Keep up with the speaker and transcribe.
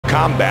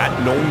combat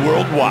known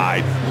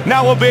worldwide.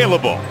 Now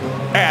available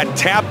at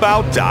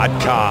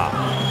tapout.com.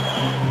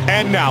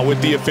 And now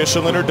with the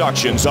official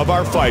introductions of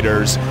our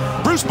fighters,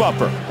 Bruce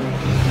Buffer.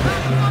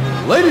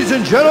 Ladies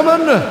and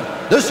gentlemen,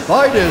 this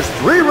fight is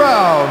 3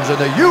 rounds in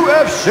the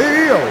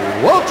UFC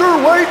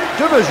welterweight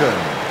division.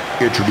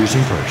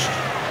 Introducing first,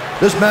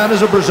 this man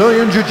is a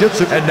Brazilian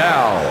Jiu-Jitsu. And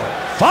now,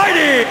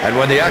 fighting! And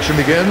when the action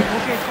begins,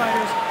 okay,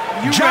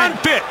 fighters, John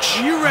Fitch,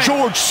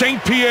 George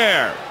St.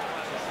 Pierre.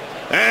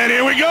 And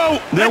here we go.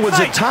 There was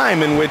a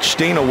time in which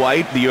Dana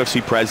White, the UFC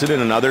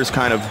president, and others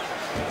kind of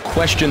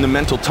questioned the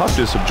mental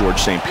toughness of George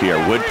St. Pierre.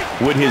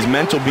 Would his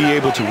mental be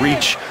able to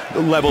reach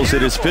the levels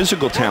that his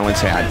physical talents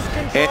had?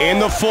 In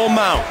the full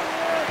mount.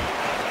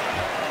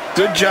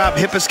 Good job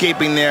hip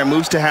escaping there.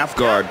 Moves to half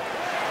guard.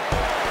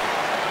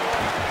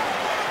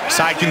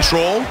 Side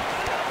control.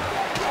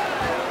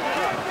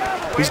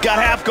 He's got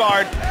half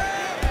guard.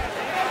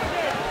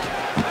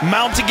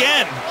 Mount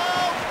again.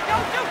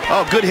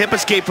 Oh, good hip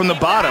escape from the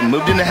bottom.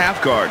 Moved into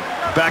half guard.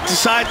 Back to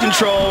side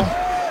control.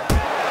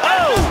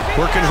 Oh!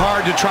 Working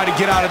hard to try to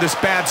get out of this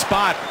bad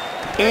spot.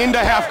 Into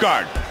half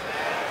guard.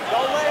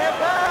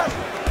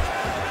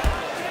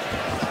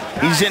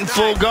 He's in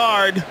full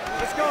guard.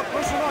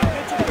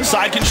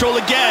 Side control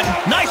again.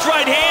 Nice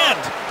right hand.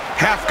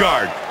 Half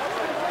guard.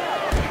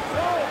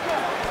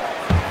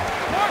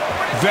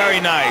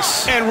 Very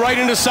nice. And right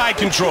into side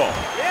control.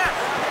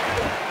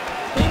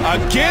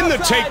 Again, the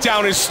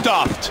takedown is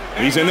stuffed.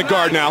 He's in the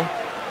guard now.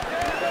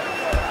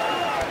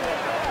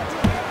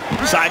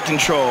 Side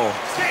control.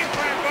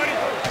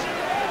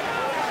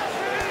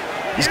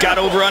 He's got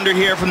over under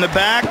here from the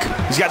back.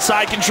 He's got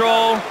side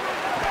control.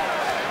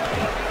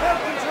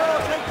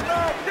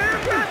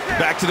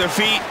 Back to their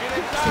feet.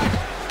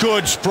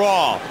 Good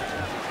sprawl.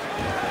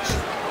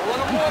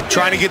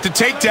 Trying to get the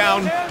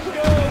takedown.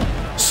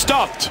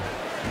 Stuffed.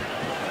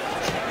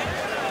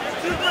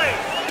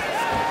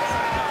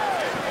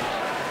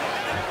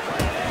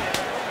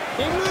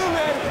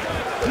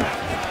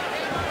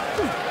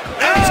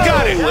 And he's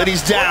got it. And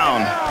he's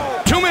down.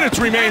 2 minutes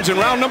remains in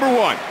round number 1.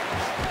 All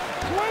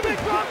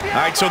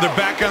right, so they're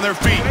back on their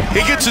feet.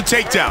 He gets a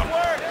takedown.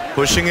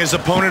 Pushing his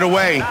opponent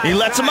away. He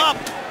lets him up.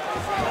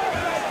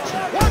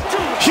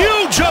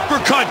 Huge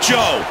uppercut,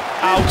 Joe.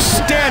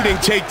 Outstanding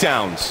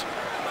takedowns.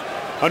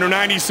 Under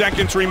 90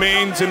 seconds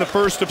remains in the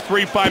first of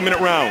 3 5-minute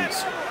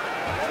rounds.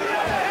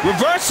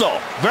 Reversal.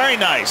 Very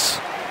nice.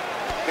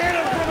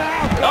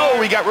 Oh,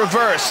 he got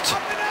reversed.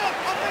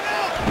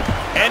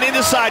 And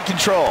into side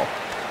control.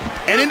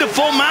 And into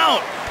full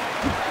mount.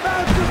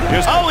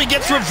 Oh, he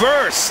gets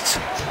reversed.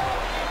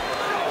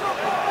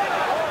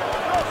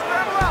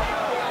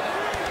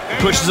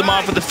 Pushes him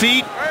off with the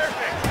feet.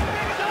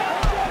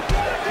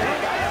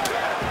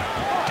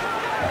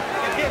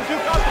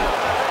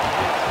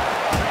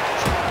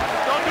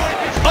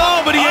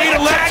 Oh, but he ate a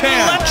left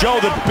hand. Joe,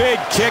 the big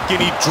kick,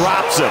 and he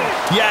drops him.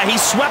 Yeah, he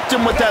swept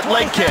him with that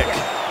leg kick.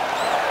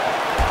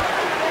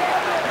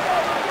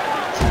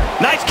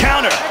 Nice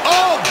counter.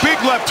 Oh,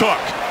 big left hook.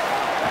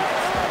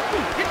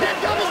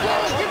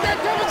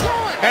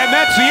 And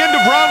that's the end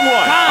of round 1.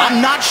 I'm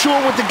not sure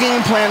what the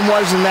game plan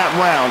was in that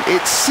round.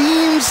 It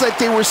seems like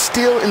they were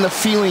still in the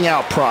feeling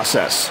out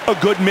process. A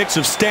good mix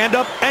of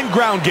stand-up and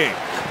ground game,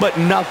 but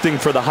nothing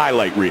for the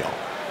highlight reel.